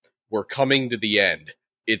we're coming to the end.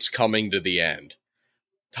 It's coming to the end.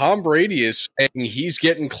 Tom Brady is saying he's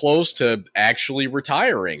getting close to actually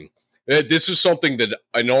retiring. This is something that,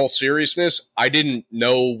 in all seriousness, I didn't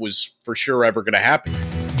know was for sure ever going to happen.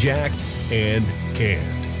 Jacked and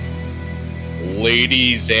Canned.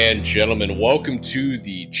 Ladies and gentlemen, welcome to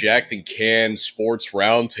the Jacked and Canned Sports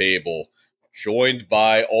Roundtable. Joined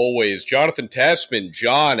by, always, Jonathan Tessman.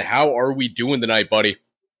 John, how are we doing tonight, buddy?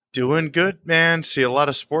 Doing good, man. See a lot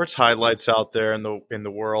of sports highlights out there in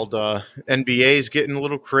the world. NBA's getting a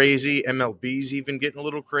little crazy. MLB's even getting a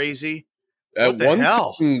little crazy. What the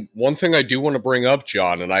hell? One thing I do want to bring up,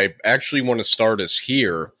 John, and I actually want to start us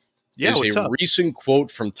here, is a recent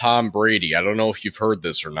quote from Tom Brady. I don't know if you've heard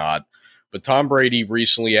this or not, but Tom Brady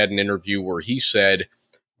recently had an interview where he said,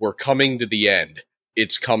 "We're coming to the end.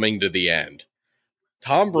 It's coming to the end."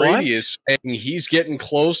 Tom Brady is saying he's getting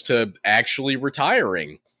close to actually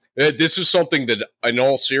retiring. This is something that, in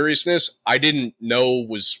all seriousness, I didn't know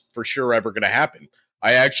was for sure ever going to happen.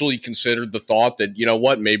 I actually considered the thought that, you know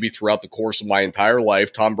what, maybe throughout the course of my entire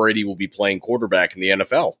life, Tom Brady will be playing quarterback in the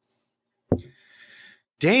NFL.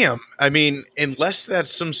 Damn. I mean, unless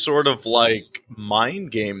that's some sort of like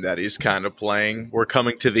mind game that he's kind of playing, we're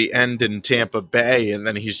coming to the end in Tampa Bay, and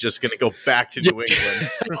then he's just going to go back to New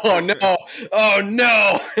England. Oh,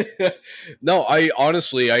 no. No, I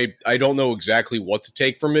honestly, I don't know exactly what to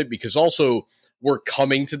take from it, because also we're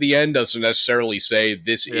coming to the end doesn't necessarily say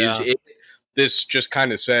this is it. This just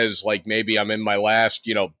kind of says, like, maybe I'm in my last,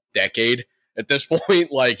 decade. At this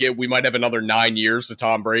point, we might have another 9 years of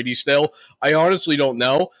Tom Brady still. I honestly don't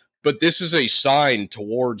know, but this is a sign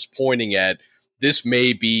towards pointing at this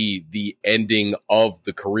may be the ending of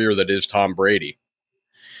the career that is Tom Brady.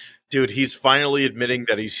 Dude, he's finally admitting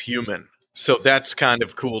that he's human, so that's kind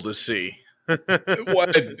of cool to see.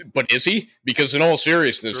 But is he? Because in all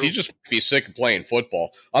seriousness, he just might be sick of playing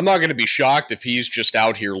football. I'm not going to be shocked if he's just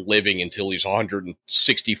out here living until he's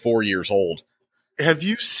 164 years old. Have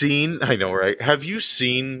you seen, I know, right? Have you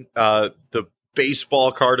seen the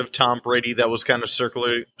baseball card of Tom Brady that was kind of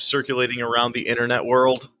circulating around the internet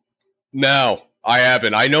world? No, I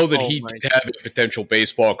haven't. I know that he did have a potential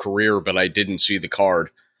baseball career, but I didn't see the card.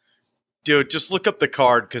 Dude, just look up the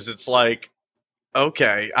card, because it's like,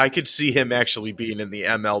 okay, I could see him actually being in the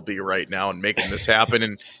MLB right now and making this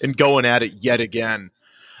happen and going at it yet again.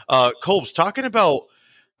 Colb's talking about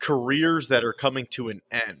careers that are coming to an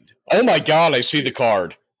end. Oh my God, I see the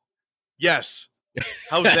card. Yes.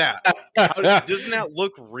 How's that? Doesn't that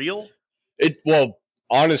look real? Well,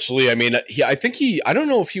 honestly, I mean, I don't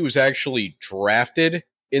know if he was actually drafted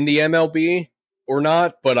in the MLB or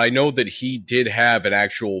not, but I know that he did have an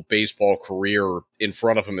actual baseball career in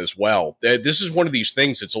front of him as well. This is one of these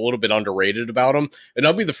things that's a little bit underrated about him, and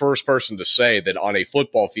I'll be the first person to say that on a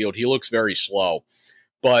football field, he looks very slow,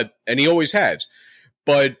 and he always has.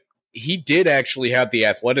 But he did actually have the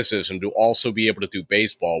athleticism to also be able to do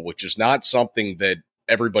baseball, which is not something that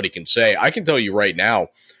everybody can say. I can tell you right now,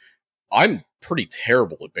 I'm pretty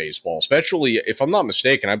terrible at baseball, especially if I'm not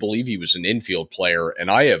mistaken. I believe he was an infield player, and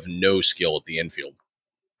I have no skill at the infield.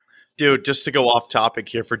 Dude, just to go off topic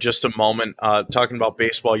here for just a moment, talking about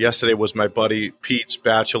baseball, yesterday was my buddy Pete's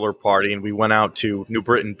bachelor party, and we went out to New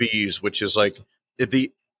Britain Bees, which is like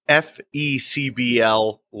the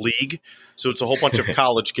FECBL league. So it's a whole bunch of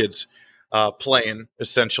college kids playing,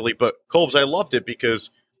 essentially. But, Colbs, I loved it because,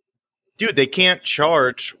 dude, they can't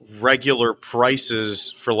charge regular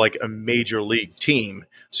prices for like a major league team.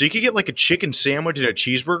 So you could get like a chicken sandwich and a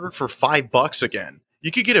cheeseburger for $5 again.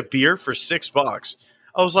 You could get a beer for $6.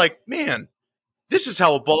 I was like, man, this is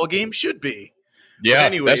how a ball game should be. Yeah, but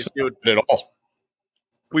anyways, that's not good at all.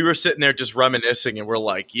 We were sitting there just reminiscing, and we're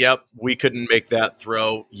like, yep, we couldn't make that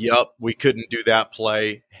throw. Yep, we couldn't do that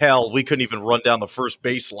play. Hell, we couldn't even run down the first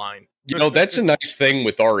baseline. That's a nice thing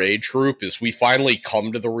with our age group is we finally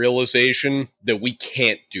come to the realization that we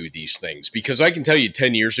can't do these things. Because I can tell you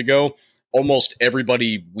 10 years ago, almost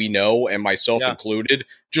everybody we know, and myself included,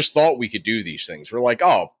 just thought we could do these things. We're like,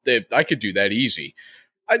 oh, I could do that easy.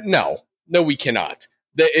 No, we cannot.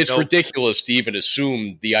 It's ridiculous to even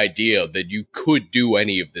assume the idea that you could do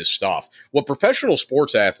any of this stuff. What professional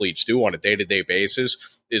sports athletes do on a day-to-day basis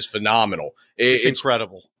is phenomenal. It's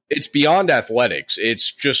incredible. It's beyond athletics.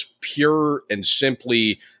 It's just pure and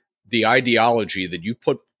simply the ideology that you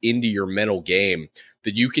put into your mental game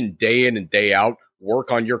that you can day in and day out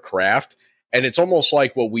work on your craft. And it's almost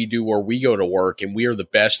like what we do where we go to work and we are the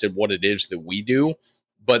best at what it is that we do.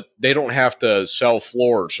 But they don't have to sell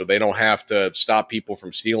floors or they don't have to stop people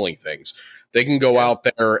from stealing things. They can go out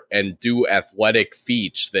there and do athletic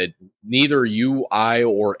feats that neither you, I,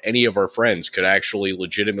 or any of our friends could actually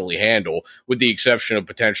legitimately handle, with the exception of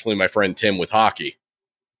potentially my friend Tim with hockey.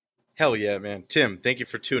 Hell yeah, man. Tim, thank you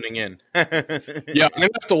for tuning in. Yeah, I'm going to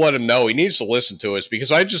have to let him know. He needs to listen to us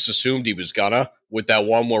because I just assumed he was gonna with that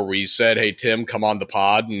one where we said, hey, Tim, come on the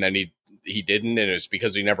pod, and then he didn't, and it's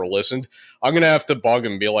because he never listened. I'm going to have to bug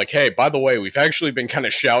him and be like, hey, by the way, we've actually been kind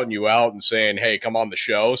of shouting you out and saying, hey, come on the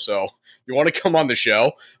show, so you want to come on the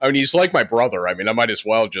show? I mean, he's like my brother. I mean, I might as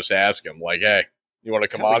well just ask him, like, hey, you want to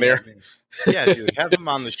come on here? Yeah, dude, have him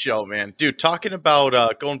on the show, man. Dude, talking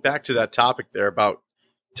about, going back to that topic there about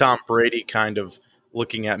Tom Brady kind of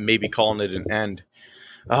looking at maybe calling it an end.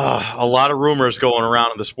 A lot of rumors going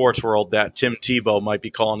around in the sports world that Tim Tebow might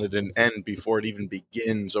be calling it an end before it even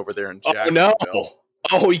begins over there in Jacksonville. Oh, no.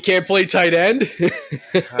 Oh, he can't play tight end?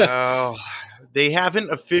 They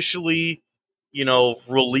haven't officially,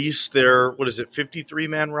 released their,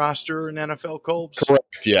 53-man roster in NFL, Colbs?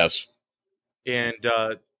 Correct, yes. And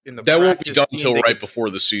in the that won't be done until right before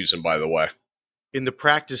the season, by the way. In the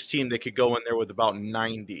practice team, they could go in there with about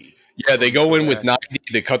 90. Yeah, they go in with 90,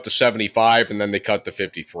 they cut to 75, and then they cut to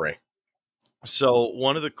 53. So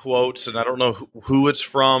one of the quotes, and I don't know who it's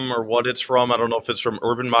from or what it's from. I don't know if it's from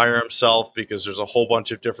Urban Meyer himself because there's a whole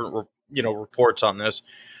bunch of different, reports on this.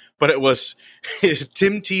 But it was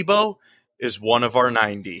Tim Tebow is one of our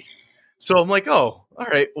 90. So I'm like, oh, all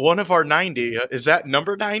right, one of our 90. Is that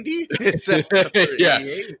number 90? Is that number 88? Yeah.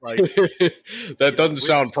 That doesn't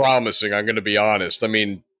sound promising, I'm going to be honest. I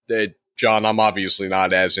mean, John, I'm obviously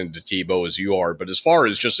not as into Tebow as you are, but as far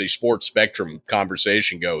as just a sports spectrum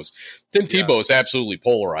conversation goes, Tim Tebow is absolutely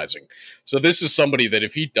polarizing. So this is somebody that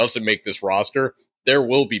if he doesn't make this roster, there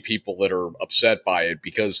will be people that are upset by it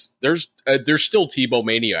because there's still Tebow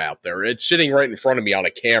mania out there. It's sitting right in front of me on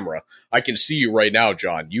a camera. I can see you right now,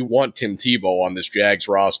 John. You want Tim Tebow on this Jags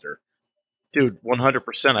roster. Dude,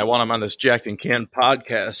 100%. I want him on this Jacked and Canned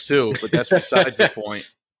podcast too, but that's besides the point.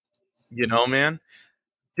 Man?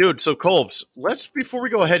 Dude, so Colbs, before we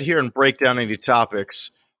go ahead here and break down any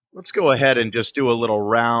topics, let's go ahead and just do a little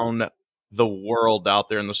round the world out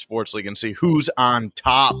there in the sports league and see who's on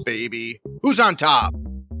top, baby. Who's on top?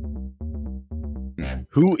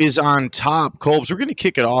 Who is on top, Colbs? We're going to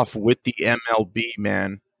kick it off with the MLB,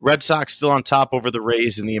 man. Red Sox still on top over the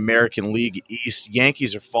Rays in the American League East.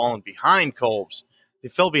 Yankees are falling behind, Colbs. They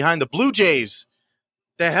fell behind the Blue Jays.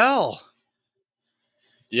 The hell?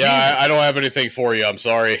 Yeah, I don't have anything for you. I'm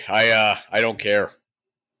sorry. I don't care.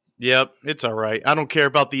 Yep, it's all right. I don't care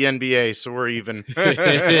about the NBA, so we're even.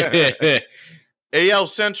 AL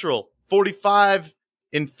Central,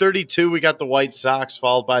 45-32. We got the White Sox,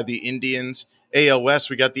 followed by the Indians. AL West,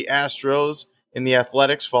 we got the Astros and the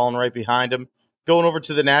Athletics falling right behind them. Going over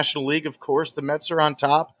to the National League, of course, the Mets are on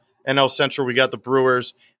top. NL Central, we got the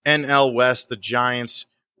Brewers. NL West, the Giants,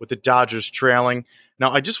 with the Dodgers trailing.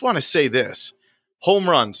 Now, I just want to say this. Home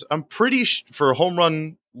runs. I'm pretty for home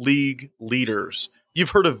run league leaders.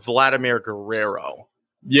 You've heard of Vladimir Guerrero.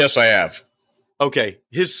 Yes, I have. Okay.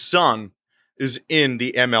 His son is in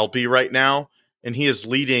the MLB right now, and he is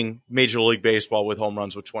leading Major League Baseball with home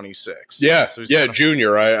runs with 26. Yeah, so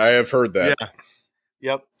Junior. I have heard that. Yeah.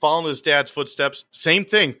 Yep. Following his dad's footsteps. Same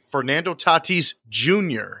thing. Fernando Tatis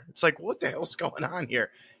Jr. It's like, what the hell's going on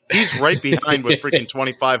here? He's right behind with freaking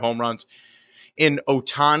 25 home runs. In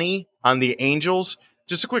Ohtani on the Angels,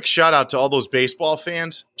 just a quick shout out to all those baseball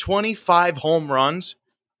fans. 25 home runs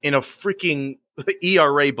in a freaking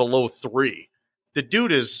ERA below 3. The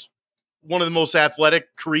dude is one of the most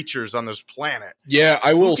athletic creatures on this planet. Yeah,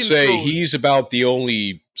 I will say he's about the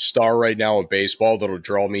only star right now in baseball that'll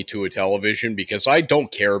draw me to a television because I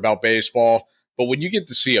don't care about baseball. But when you get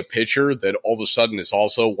to see a pitcher that all of a sudden is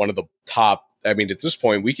also one of the top, I mean, at this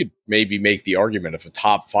point, we could maybe make the argument of a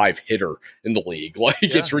top 5 hitter in the league. Like,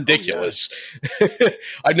 it's ridiculous. Oh, yeah.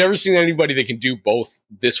 I've never seen anybody that can do both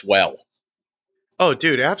this well. Oh,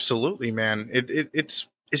 dude, absolutely, man. It's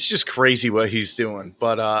just crazy what he's doing.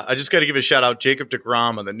 But I just got to give a shout out, Jacob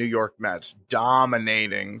deGrom on the New York Mets,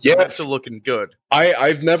 dominating. So Mets are looking good.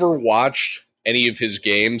 I've never watched any of his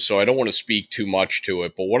games, so I don't want to speak too much to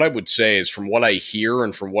it. But what I would say is from what I hear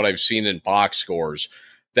and from what I've seen in box scores,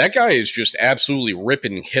 that guy is just absolutely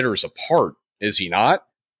ripping hitters apart, is he not?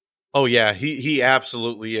 Oh, yeah, he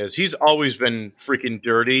absolutely is. He's always been freaking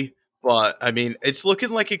dirty, but, I mean, it's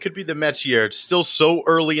looking like it could be the Mets year. It's still so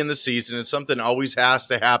early in the season, and something always has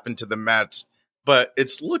to happen to the Mets, but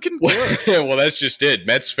it's looking good. Well, that's just it.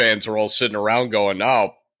 Mets fans are all sitting around going,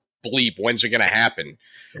 oh, bleep, when's it going to happen?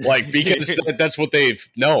 Like, because that's what they've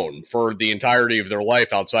known for the entirety of their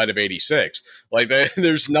life outside of 86. Like,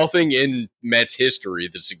 there's nothing in Mets history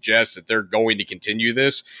that suggests that they're going to continue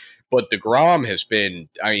this. But DeGrom has been,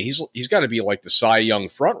 I mean, he's got to be like the Cy Young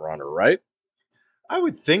front runner, right? I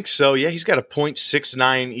would think so. Yeah, he's got a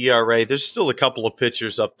 .69 ERA. There's still a couple of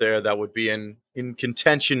pitchers up there that would be in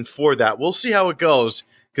contention for that. We'll see how it goes,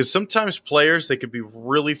 because sometimes players, they could be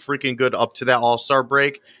really freaking good up to that All-Star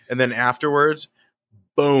break, and then afterwards,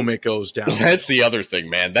 boom, it goes down. That's the other thing,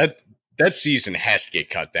 man. That season has to get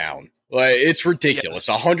cut down. Like, it's ridiculous.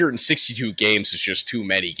 Yes. 162 games is just too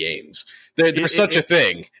many games. There's such a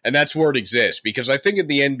thing, and that's where it exists, because I think in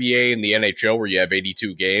the NBA and the NHL where you have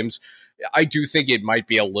 82 games, I do think it might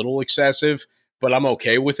be a little excessive, but I'm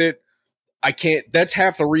okay with it. I can't. That's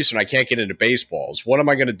half the reason I can't get into baseballs. What am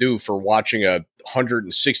I going to do for watching a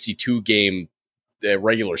 162 game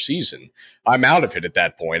regular season? I'm out of it at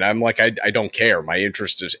that point. I'm like, I don't care. My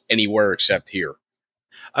interest is anywhere except here.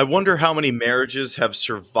 I wonder how many marriages have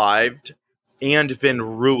survived and been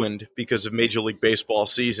ruined because of Major League Baseball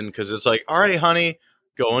season. Because it's like, all right, honey,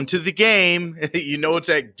 going to the game. You know,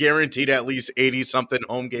 it's guaranteed at least 80-something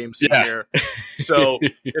home games a year. So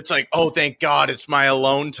it's like, oh, thank God it's my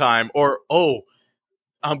alone time. Or, oh,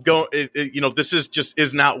 I'm going, this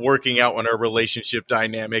is not working out on our relationship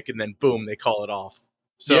dynamic. And then, boom, they call it off.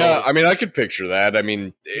 So, yeah, I mean, I could picture that. I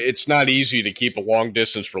mean, it's not easy to keep a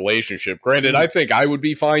long-distance relationship. Granted, I think I would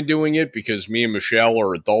be fine doing it because me and Michelle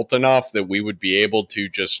are adult enough that we would be able to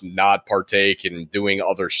just not partake in doing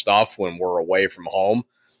other stuff when we're away from home.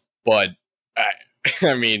 But,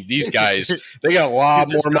 I mean, these guys, they got a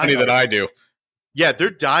lot more money than I do. Yeah, they're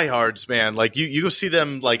diehards, man. Like, you go see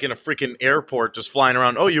them, like, in a freaking airport just flying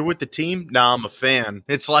around. Oh, you're with the team? Nah, I'm a fan.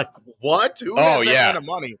 It's like, what? Who has that kind of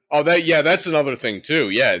money? Oh, that's another thing, too.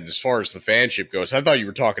 Yeah, as far as the fanship goes. I thought you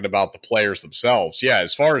were talking about the players themselves. Yeah,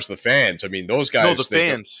 as far as the fans, I mean, those guys. No, the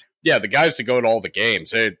fans. The guys that go to all the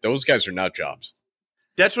games. Those guys are nut jobs.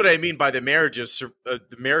 That's what I mean by the marriages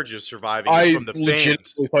surviving from the fans. I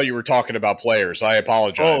legitimately thought you were talking about players. I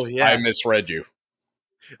apologize. Oh, yeah. I misread you.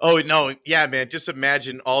 Oh, no. Yeah, man. Just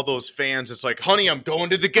imagine all those fans. It's like, honey, I'm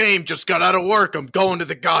going to the game. Just got out of work. I'm going to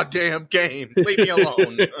the goddamn game. Leave me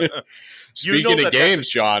alone. Speaking of games,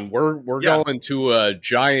 John, we're going to a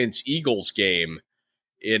Giants-Eagles game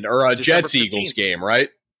or a Jets-Eagles game, right?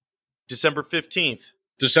 December 15th.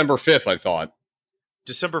 December 5th, I thought.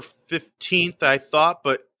 December 15th, I thought,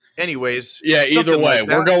 but anyways. Yeah, either way,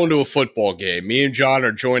 we're going to a football game. Me and John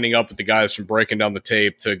are joining up with the guys from Breaking Down the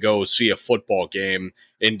Tape to go see a football game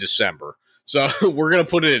in December. So we're going to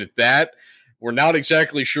put it at that. We're not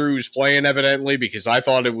exactly sure who's playing, evidently, because I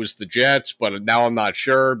thought it was the Jets, but now I'm not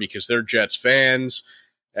sure because they're Jets fans.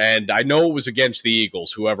 And I know it was against the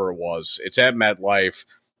Eagles, whoever it was. It's at MetLife.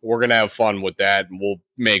 We're going to have fun with that, and we'll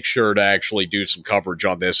make sure to actually do some coverage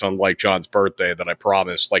on this, unlike John's birthday that I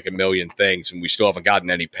promised like a million things, and we still haven't gotten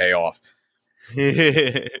any payoff.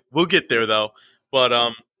 We'll get there, though.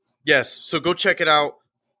 But, yes, so go check it out.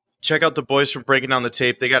 Check out the boys from Breaking Down the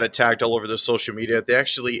Tape. They got it tagged all over the social media. They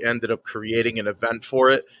actually ended up creating an event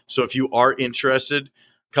for it. So if you are interested,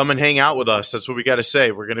 come and hang out with us. That's what we got to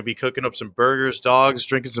say. We're going to be cooking up some burgers, dogs,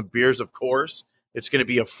 drinking some beers, of course. It's going to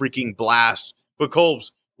be a freaking blast. But,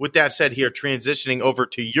 Colbs, with that said here, transitioning over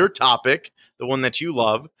to your topic, the one that you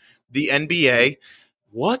love, the NBA.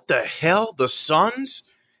 What the hell? The Suns?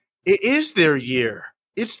 It is their year.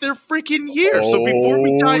 It's their freaking year. So before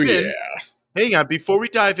we dive in, hang on, before we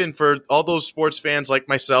dive in, for all those sports fans like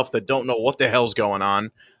myself that don't know what the hell's going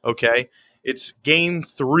on, okay, it's Game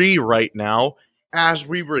 3 right now as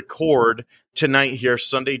we record tonight here,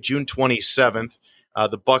 Sunday, June 27th.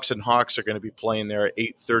 The Bucks and Hawks are going to be playing there at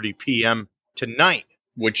 8:30 p.m. tonight.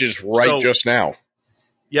 Which is just now.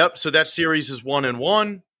 Yep, so that series is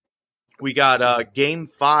 1-1. We got Game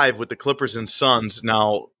 5 with the Clippers and Suns.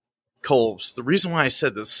 Now, Colbs, the reason why I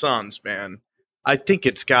said the Suns, man, I think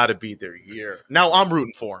it's got to be their year. Now, I'm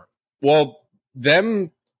rooting for them. Well,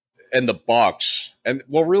 them and the Bucks, and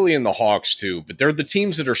well, really in the Hawks too, but they're the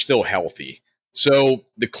teams that are still healthy. So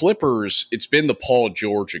the Clippers, it's been the Paul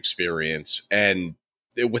George experience, and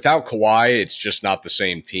without Kawhi, it's just not the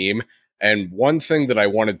same team. And one thing that I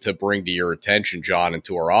wanted to bring to your attention, John, and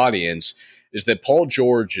to our audience, is that Paul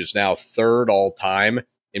George is now third all-time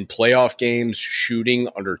in playoff games shooting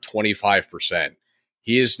under 25%.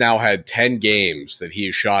 He has now had 10 games that he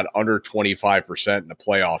has shot under 25% in a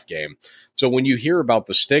playoff game. So when you hear about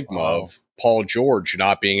the stigma of Paul George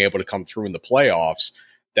not being able to come through in the playoffs,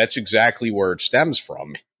 that's exactly where it stems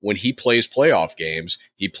from. when he plays playoff games,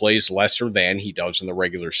 he plays lesser than he does in the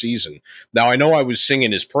regular season. Now, I know I was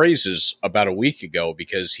singing his praises about a week ago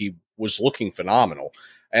because he was looking phenomenal.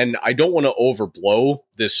 And I don't want to overblow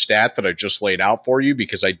this stat that I just laid out for you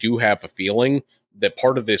because I do have a feeling that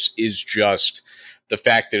part of this is just the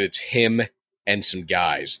fact that it's him and some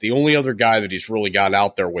guys. The only other guy that he's really got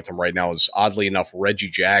out there with him right now is, oddly enough, Reggie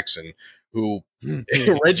Jackson, who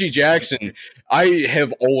Reggie Jackson, I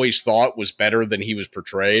have always thought was better than he was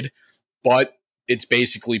portrayed, but it's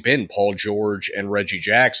basically been Paul George and Reggie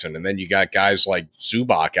Jackson. And then you got guys like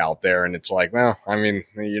Zubac out there, and it's like, well, I mean,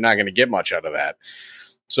 you're not going to get much out of that.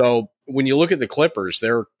 So when you look at the Clippers,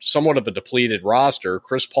 they're somewhat of a depleted roster.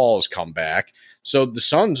 Chris Paul has come back. So the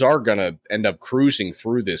Suns are going to end up cruising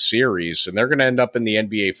through this series, and they're going to end up in the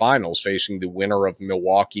NBA Finals facing the winner of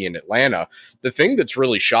Milwaukee and Atlanta. The thing that's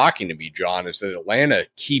really shocking to me, John, is that Atlanta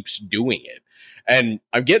keeps doing it. And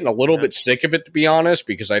I'm getting a little bit sick of it, to be honest,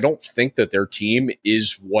 because I don't think that their team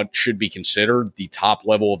is what should be considered the top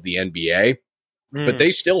level of the NBA. But they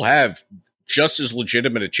still have just as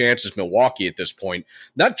legitimate a chance as Milwaukee at this point,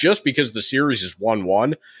 not just because the series is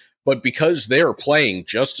 1-1, but because they are playing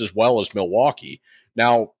just as well as Milwaukee.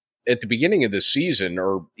 Now, at the beginning of the season,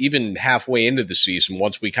 or even halfway into the season,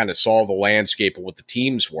 once we kind of saw the landscape of what the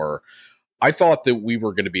teams were, I thought that we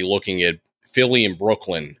were going to be looking at Philly and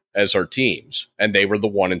Brooklyn as our teams, and they were the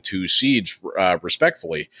 1 and 2 seeds,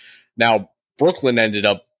 respectfully. Now, Brooklyn ended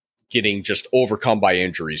up getting just overcome by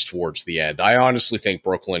injuries towards the end. I honestly think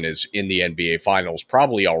Brooklyn is in the NBA Finals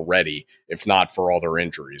probably already, if not for all their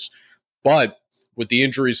injuries. But with the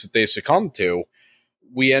injuries that they succumbed to,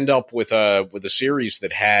 we end up with a series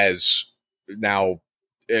that has now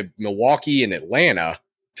Milwaukee and Atlanta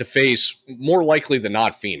to face, more likely than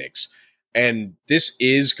not, Phoenix. And this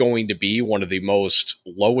is going to be one of the most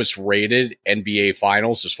lowest rated NBA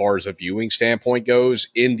Finals as far as a viewing standpoint goes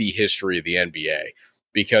in the history of the NBA,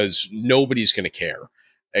 because nobody's going to care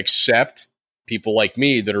except people like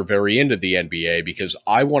me that are very into the NBA, because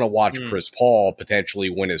I want to watch Chris Paul potentially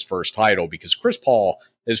win his first title, because Chris Paul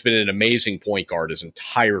has been an amazing point guard his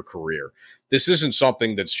entire career. This isn't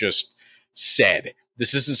something that's just said.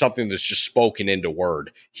 This isn't something that's just spoken into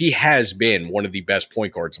word. He has been one of the best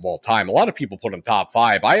point guards of all time. A lot of people put him top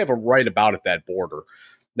 5. I have him right about at that border.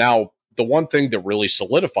 Now, the one thing that really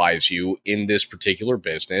solidifies you in this particular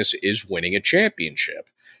business is winning a championship.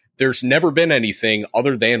 There's never been anything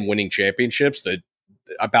other than winning championships that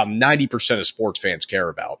about 90% of sports fans care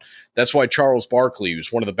about. That's why Charles Barkley,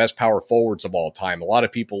 who's one of the best power forwards of all time, a lot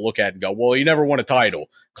of people look at and go, well, he never won a title.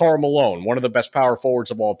 Karl Malone, one of the best power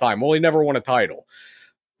forwards of all time. Well, he never won a title.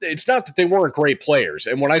 It's not that they weren't great players.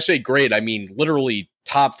 And when I say great, I mean literally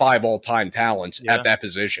top 5 all-time talents at that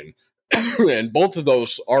position. And both of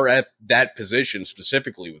those are at that position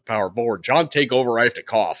specifically with power forward. John, take over. I have to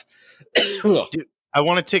cough. Dude, I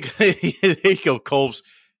want to take there you go, Kolb's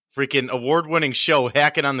freaking award-winning show,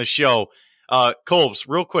 hacking on the show. Kolb's,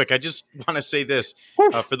 real quick, I just want to say this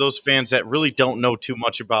for those fans that really don't know too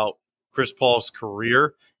much about Chris Paul's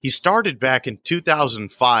career. He started back in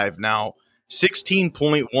 2005. Now,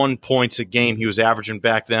 16.1 points a game he was averaging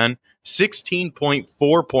back then,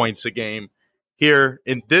 16.4 points a game here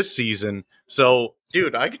in this season. So,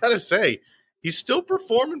 dude, I got to say, he's still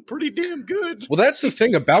performing pretty damn good. Well, that's the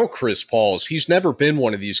thing about Chris Paul is he's never been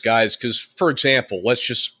one of these guys because, for example, let's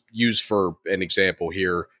just use for an example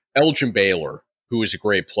here, Elgin Baylor, who was a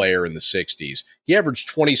great player in the 60s. He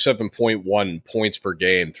averaged 27.1 points per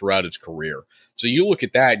game throughout his career. So you look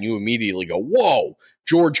at that and you immediately go, whoa.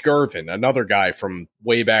 George Gervin, another guy from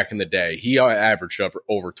way back in the day, he averaged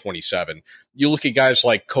over 27. You look at guys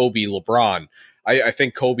like Kobe, LeBron. I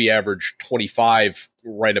think Kobe averaged 25,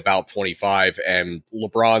 right about 25, and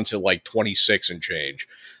LeBron's at like 26 and change.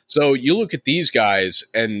 So you look at these guys,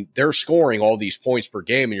 and they're scoring all these points per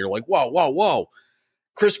game, and you're like, whoa, whoa, whoa.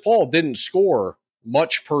 Chris Paul didn't score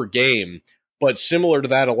much per game, but similar to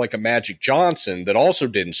that of like a Magic Johnson that also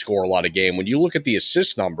didn't score a lot of game. When you look at the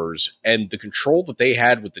assist numbers and the control that they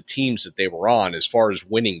had with the teams that they were on as far as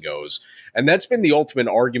winning goes, and that's been the ultimate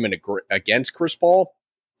argument against Chris Paul,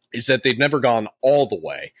 is that they've never gone all the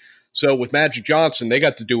way. So with Magic Johnson, they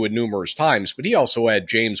got to do it numerous times, but he also had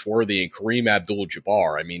James Worthy and Kareem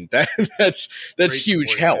Abdul-Jabbar. I mean, that's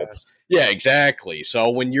huge help. Yeah, exactly. So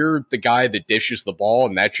when you're the guy that dishes the ball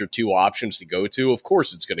and that's your two options to go to, of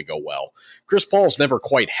course it's going to go well. Chris Paul's never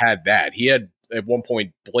quite had that. He had, at one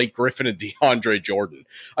point, Blake Griffin and DeAndre Jordan.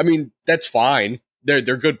 I mean, that's fine. They're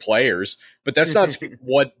good players, but that's not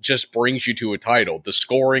what just brings you to a title. The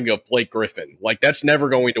scoring of Blake Griffin. Like, that's never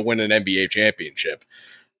going to win an NBA championship.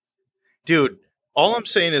 Dude, all I'm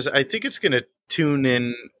saying is I think it's going to tune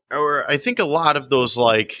in or I think a lot of those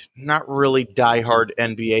like not really diehard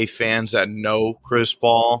NBA fans that know Chris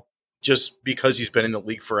Paul just because he's been in the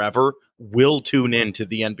league forever will tune in to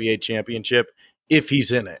the NBA championship if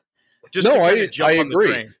he's in it. Just No, to kind I of jump on the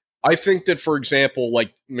agree. train. I think that, for example,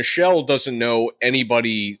 like Michelle doesn't know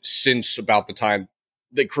anybody since about the time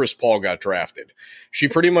that Chris Paul got drafted. She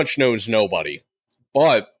pretty much knows nobody.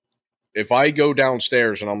 But if I go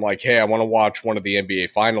downstairs and I'm like, hey, I want to watch one of the NBA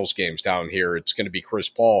Finals games down here, it's going to be Chris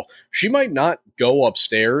Paul. She might not go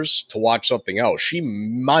upstairs to watch something else. She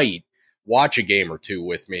might watch a game or two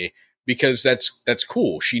with me because that's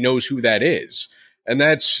cool. She knows who that is. And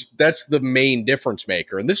that's the main difference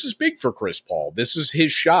maker. And this is big for Chris Paul. This is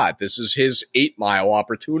his shot. This is his 8-mile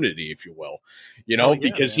opportunity, if you will.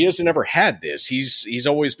 Because he hasn't ever had this. He's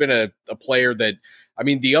always been a player that, I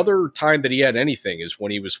mean, the other time that he had anything is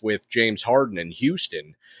when he was with James Harden in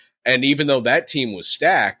Houston. And even though that team was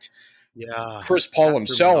stacked, Chris Paul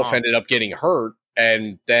himself ended up getting hurt.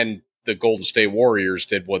 And then the Golden State Warriors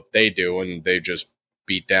did what they do, and they just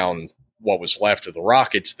beat down what was left of the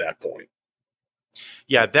Rockets at that point.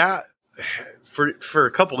 Yeah, that for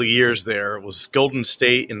a couple of years there was Golden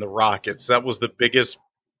State and the Rockets. That was the biggest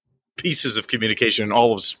pieces of communication in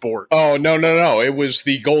all of sports. Oh, no. It was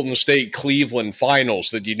the Golden State Cleveland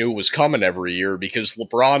finals that you knew was coming every year because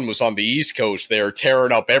LeBron was on the East Coast there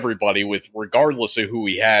tearing up everybody with regardless of who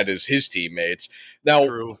he had as his teammates.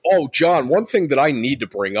 Now, John, one thing that I need to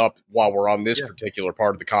bring up while we're on this particular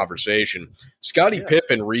part of the conversation, Scottie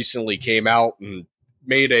Pippen recently came out and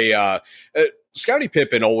made Scottie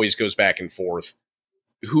Pippen always goes back and forth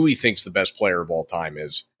who he thinks the best player of all time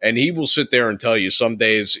is. And he will sit there and tell you some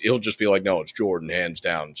days he'll just be like, no, it's Jordan, hands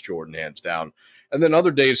down. It's Jordan, hands down. And then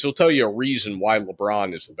other days he'll tell you a reason why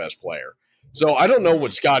LeBron is the best player. So I don't know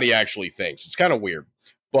what Scottie actually thinks. It's kind of weird.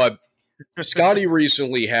 But Scottie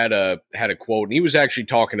recently had a quote, and he was actually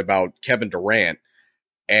talking about Kevin Durant.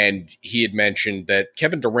 And he had mentioned that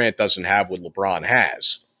Kevin Durant doesn't have what LeBron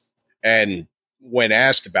has. And when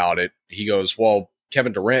asked about it, he goes, well,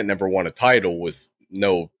 Kevin Durant never won a title with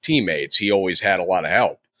no teammates. He always had a lot of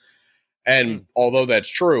help. And although that's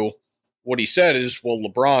true, what he said is, well,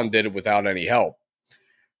 LeBron did it without any help.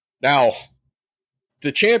 Now,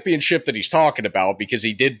 the championship that he's talking about, because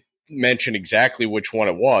he did mention exactly which one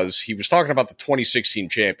it was, he was talking about the 2016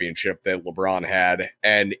 championship that LeBron had.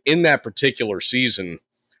 And in that particular season,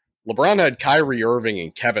 LeBron had Kyrie Irving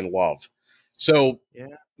and Kevin Love. So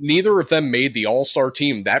neither of them made the All-Star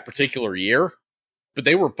team that particular year, but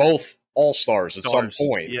they were both All-Stars at some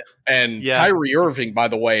point. And Kyrie Irving, by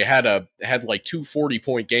the way, had like 2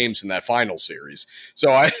 40-point games in that final series.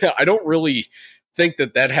 So I don't really think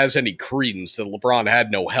that has any credence that LeBron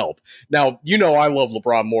had no help. Now, I love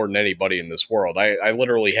LeBron more than anybody in this world. I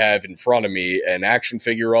literally have in front of me an action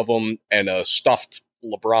figure of him and a stuffed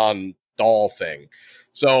LeBron doll thing.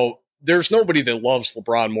 So there's nobody that loves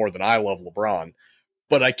LeBron more than I love LeBron.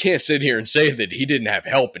 But I can't sit here and say that he didn't have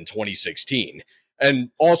help in 2016. And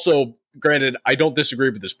also, granted, I don't disagree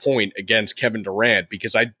with this point against Kevin Durant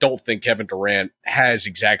because I don't think Kevin Durant has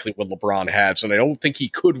exactly what LeBron has, and I don't think he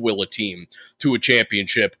could will a team to a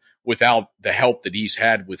championship without the help that he's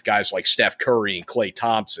had with guys like Steph Curry and Klay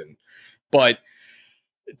Thompson. But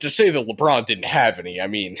to say that LeBron didn't have any, I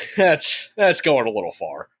mean, that's going a little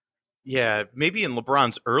far. Yeah, maybe in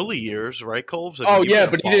LeBron's early years, right, Colbs?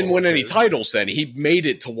 But he didn't win any titles then. He made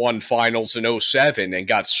it to one finals in 2007 and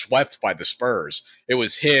got swept by the Spurs. It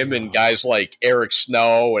was him and guys like Eric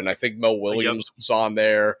Snow, and I think Mo Williams was on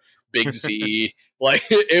there, Big Z.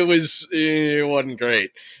 It wasn't great.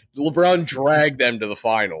 LeBron dragged them to the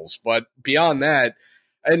finals. But beyond that,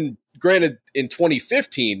 and granted, in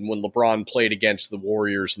 2015, when LeBron played against the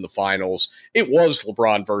Warriors in the finals, it was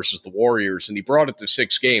LeBron versus the Warriors, and he brought it to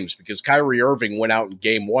 6 games because Kyrie Irving went out in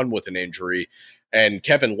game 1 with an injury, and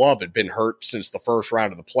Kevin Love had been hurt since the first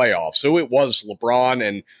round of the playoffs. So it was LeBron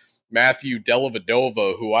and Matthew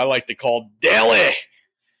Dellavedova, who I like to call Deli.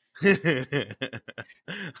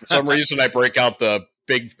 For some reason, I break out the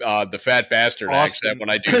fat bastard accent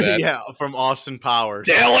when I do that. Yeah, from Austin Powers.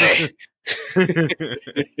 Deli!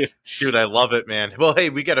 Dude, I love it, man. Well,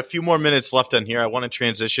 hey, we got a few more minutes left on here. I want to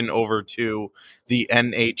transition over to the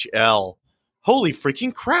NHL. Holy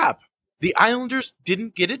freaking crap. The Islanders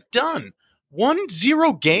didn't get it done.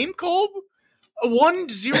 1-0 game, Colb?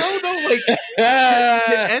 1-0 though? Like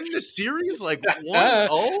to end the series like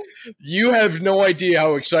 1-0? You have no idea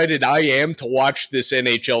how excited I am to watch this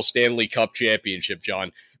NHL Stanley Cup Championship,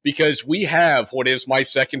 John. Because we have what is my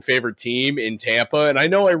second favorite team in Tampa, and I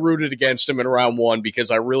know I rooted against them in round 1 because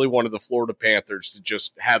I really wanted the Florida Panthers to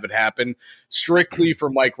just have it happen strictly for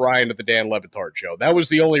Mike Ryan at the Dan Le Batard Show. That was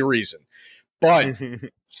the only reason. But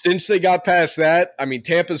since they got past that, I mean,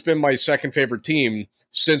 Tampa's been my second favorite team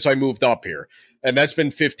since I moved up here, and that's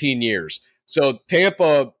been 15 years. So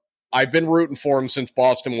Tampa, I've been rooting for them since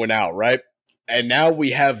Boston went out, right? And now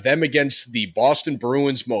we have them against the Boston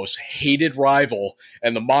Bruins' most hated rival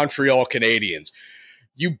and the Montreal Canadiens.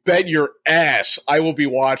 You bet your ass I will be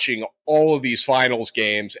watching all of these finals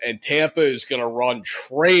games, and Tampa is going to run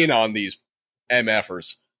train on these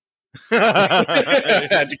MFers. I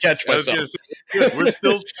had to catch myself. We're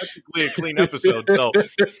still technically a clean episode. So,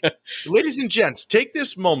 ladies and gents, take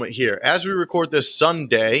this moment here as we record this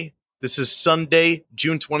Sunday. This is Sunday,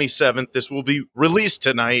 June 27th. This will be released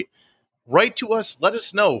tonight. Write to us. Let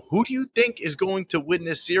us know. Who do you think is going to win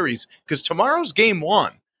this series? Because tomorrow's game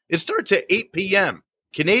 1. It starts at 8 p.m.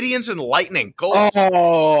 Canadians and Lightning. It's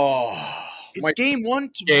game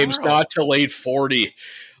 1 tomorrow. Game's not till 8:40.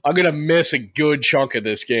 I'm going to miss a good chunk of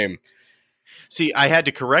this game. See, I had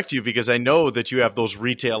to correct you because I know that you have those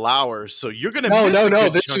retail hours, so you're going to miss a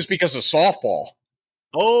good This chunk. is because of softball.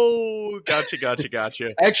 Oh, gotcha.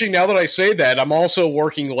 Actually, now that I say that, I'm also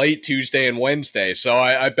working late Tuesday and Wednesday, so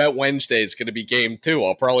I bet Wednesday is going to be game 2.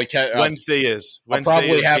 I'll probably I'll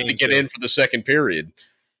probably have to get in for the second period.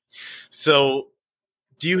 So,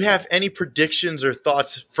 do you have any predictions or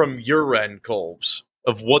thoughts from your end, Colbs,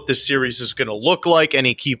 of what the series is going to look like?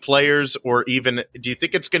 Any key players, or even do you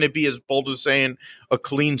think it's going to be as bold as saying a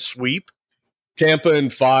clean sweep? Tampa in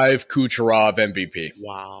 5, Kucherov MVP.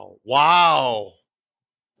 Wow.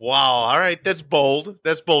 All right, that's bold.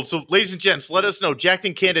 So, ladies and gents, let us know.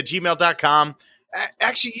 jackedandcanned@gmail.com.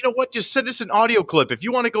 Actually, you know what? Just send us an audio clip. If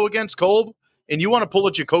you want to go against Kolb and you want to pull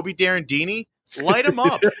a Jacoby Darandini, light him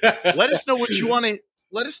up. Let us know what you want to.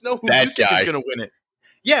 Let us know who you think is going to win it.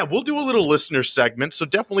 Yeah, we'll do a little listener segment, so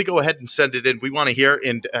definitely go ahead and send it in. We want to hear,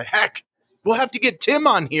 and heck, we'll have to get Tim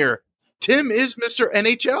on here. Tim is Mr.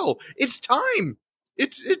 NHL. It's time.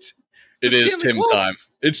 It is Tim time.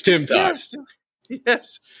 It's Tim time.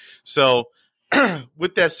 Yes. So,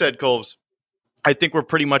 with that said, Colbs, I think we're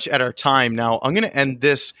pretty much at our time now. I'm going to end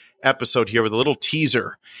this episode here with a little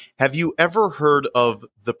teaser. Have you ever heard of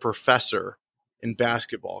the professor in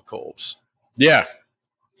basketball, Colbs? Yeah.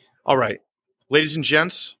 All right. Ladies and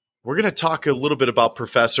gents, we're going to talk a little bit about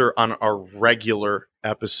Professor on our regular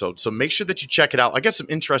episode. So make sure that you check it out. I got some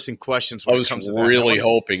interesting questions. I was really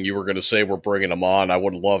hoping you were going to say we're bringing him on. I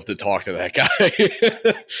would love to talk to that guy.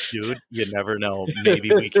 Dude, you never know.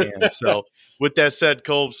 Maybe we can. So with that said,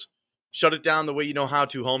 Colbs, shut it down the way you know how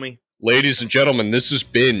to, homie. Ladies and gentlemen, this has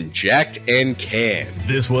been Jacked and Canned.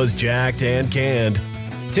 This was Jacked and Canned.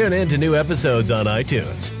 Tune in to new episodes on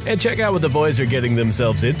iTunes and check out what the boys are getting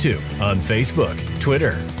themselves into on Facebook,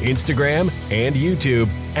 Twitter, Instagram, and YouTube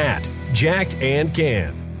at Jacked and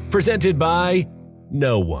Canned. Presented by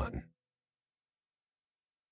no one.